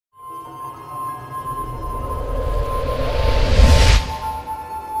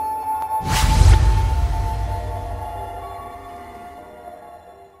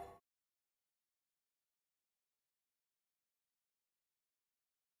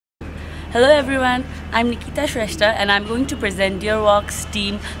Hello everyone, I'm Nikita Shrestha and I'm going to present Deerwalk's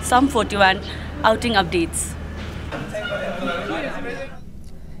team Sum 41 outing updates.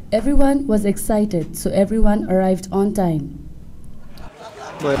 Everyone was excited, so everyone arrived on time.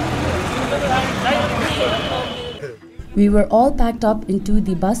 We were all packed up into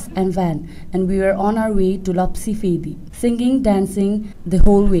the bus and van, and we were on our way to Lapsiphedi, singing, dancing the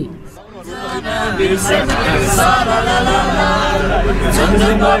whole way.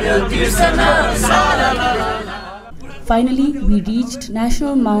 Finally, we reached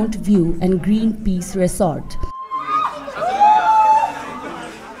National Mount View and Green Peace Resort.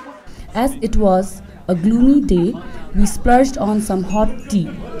 As it was a gloomy day, we splurged on some hot tea.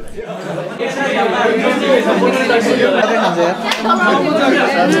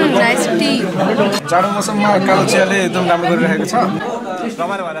 Nice tea.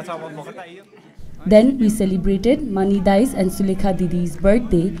 Then we celebrated Mani Dai's and Sulekha Didi's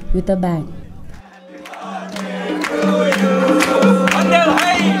birthday with a bang.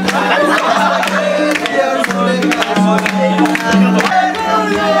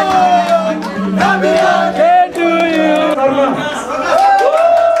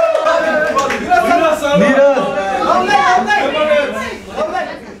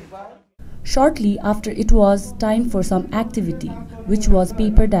 Shortly after, it was time for some activity, which was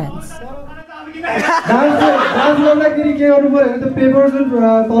paper dance.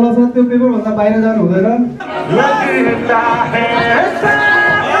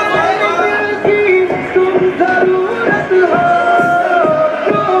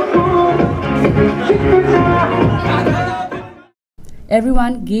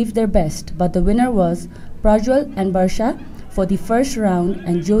 Everyone gave their best, but the winner was Prajwal and Barsha for the first round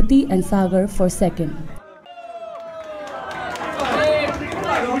and Jyoti and Sagar for second.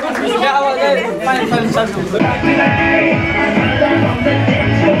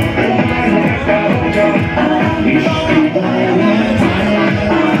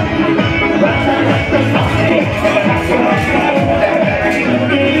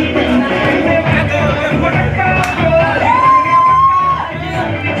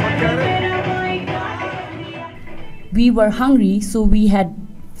 We were hungry, so we had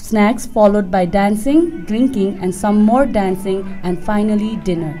snacks followed by dancing, drinking, and some more dancing, and finally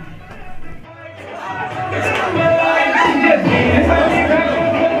dinner.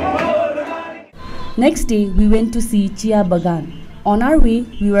 Next day, we went to see Chia Bagan. On our way,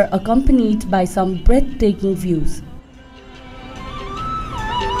 we were accompanied by some breathtaking views.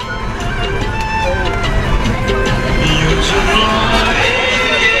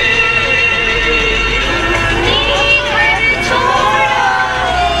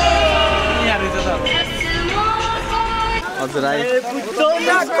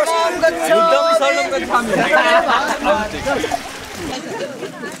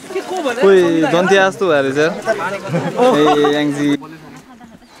 Don't ask to where is it?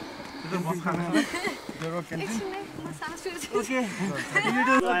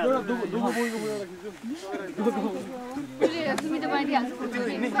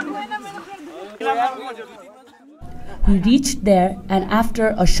 We reached there, and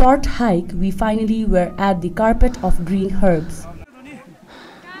after a short hike, we finally were at the carpet of green herbs.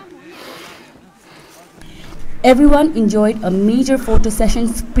 Everyone enjoyed a major photo session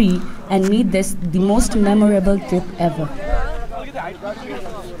spree and made this the most memorable trip ever.